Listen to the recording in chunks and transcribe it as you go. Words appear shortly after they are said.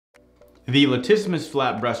The latissimus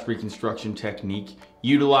flap breast reconstruction technique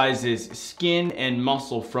utilizes skin and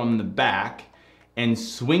muscle from the back and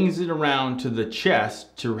swings it around to the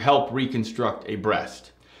chest to help reconstruct a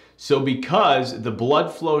breast. So because the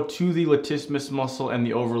blood flow to the latissimus muscle and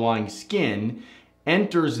the overlying skin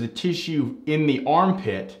enters the tissue in the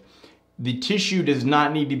armpit, the tissue does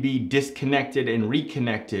not need to be disconnected and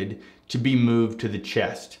reconnected to be moved to the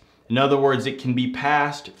chest. In other words, it can be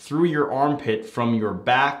passed through your armpit from your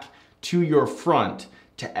back to your front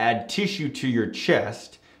to add tissue to your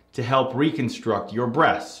chest to help reconstruct your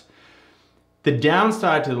breasts. The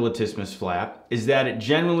downside to the latissimus flap is that it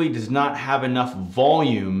generally does not have enough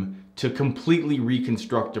volume to completely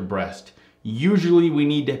reconstruct a breast. Usually we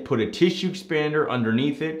need to put a tissue expander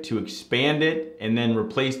underneath it to expand it and then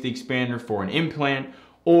replace the expander for an implant,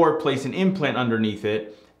 or place an implant underneath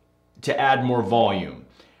it to add more volume.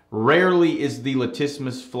 Rarely is the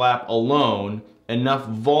latissimus flap alone enough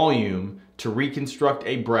volume to reconstruct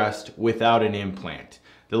a breast without an implant.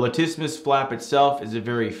 The latissimus flap itself is a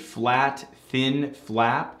very flat, thin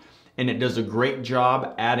flap, and it does a great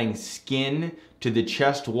job adding skin to the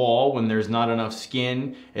chest wall when there's not enough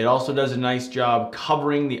skin. It also does a nice job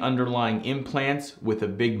covering the underlying implants with a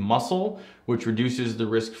big muscle, which reduces the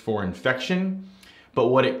risk for infection. But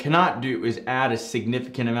what it cannot do is add a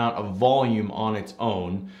significant amount of volume on its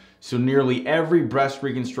own. So nearly every breast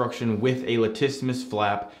reconstruction with a latissimus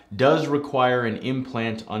flap does require an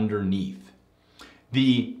implant underneath.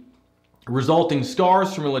 The resulting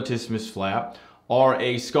scars from a latissimus flap are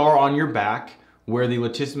a scar on your back where the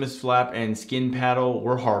latissimus flap and skin paddle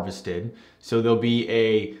were harvested. So there'll be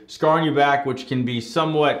a scar on your back which can be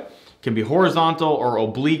horizontal or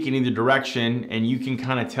oblique in either direction, and you can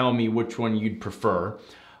kind of tell me which one you'd prefer.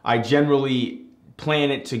 I generally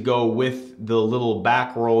plan it to go with the little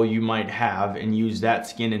back roll you might have and use that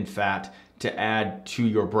skin and fat to add to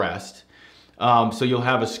your breast. So you'll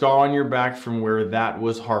have a scar on your back from where that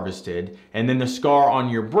was harvested, and then the scar on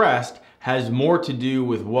your breast has more to do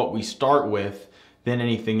with what we start with than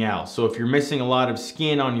anything else. So if you're missing a lot of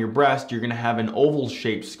skin on your breast, you're gonna have an oval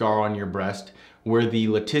shaped scar on your breast where the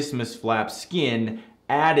latissimus flap skin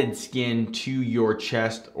added skin to your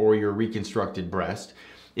chest or your reconstructed breast.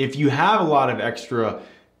 If you have a lot of extra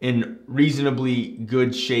in reasonably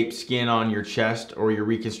good shaped skin on your chest or your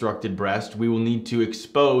reconstructed breast, we will need to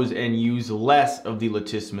expose and use less of the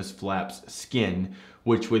latissimus flap's skin,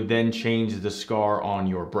 which would then change the scar on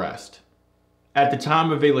your breast. At the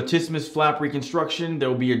time of a latissimus flap reconstruction, there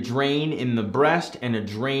will be a drain in the breast and a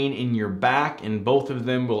drain in your back, and both of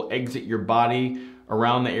them will exit your body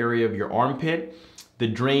around the area of your armpit. The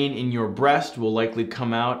drain in your breast will likely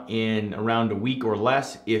come out in around a week or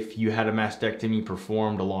less if you had a mastectomy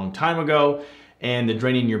performed a long time ago, and the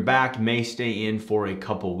drain in your back may stay in for a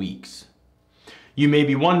couple weeks. You may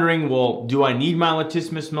be wondering, well, do I need my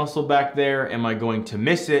latissimus muscle back there? Am I going to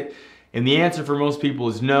miss it? And the answer for most people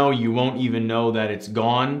is no, you won't even know that it's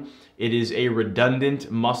gone. It is a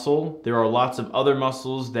redundant muscle. There are lots of other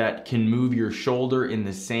muscles that can move your shoulder in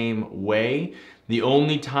the same way. The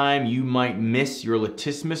only time you might miss your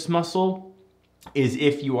latissimus muscle is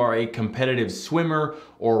if you are a competitive swimmer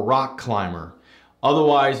or rock climber.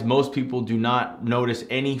 Otherwise, most people do not notice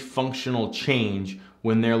any functional change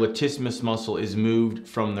when their latissimus muscle is moved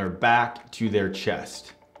from their back to their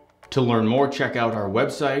chest. To learn more, check out our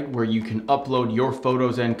website where you can upload your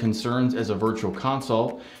photos and concerns as a virtual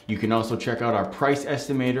consult. You can also check out our price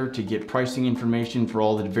estimator to get pricing information for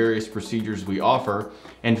all the various procedures we offer.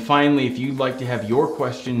 And finally, if you'd like to have your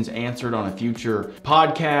questions answered on a future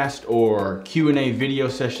podcast or Q&A video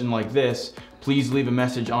session like this, please leave a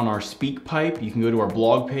message on our SpeakPipe. You can go to our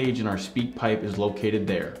blog page and our SpeakPipe is located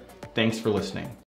there. Thanks for listening.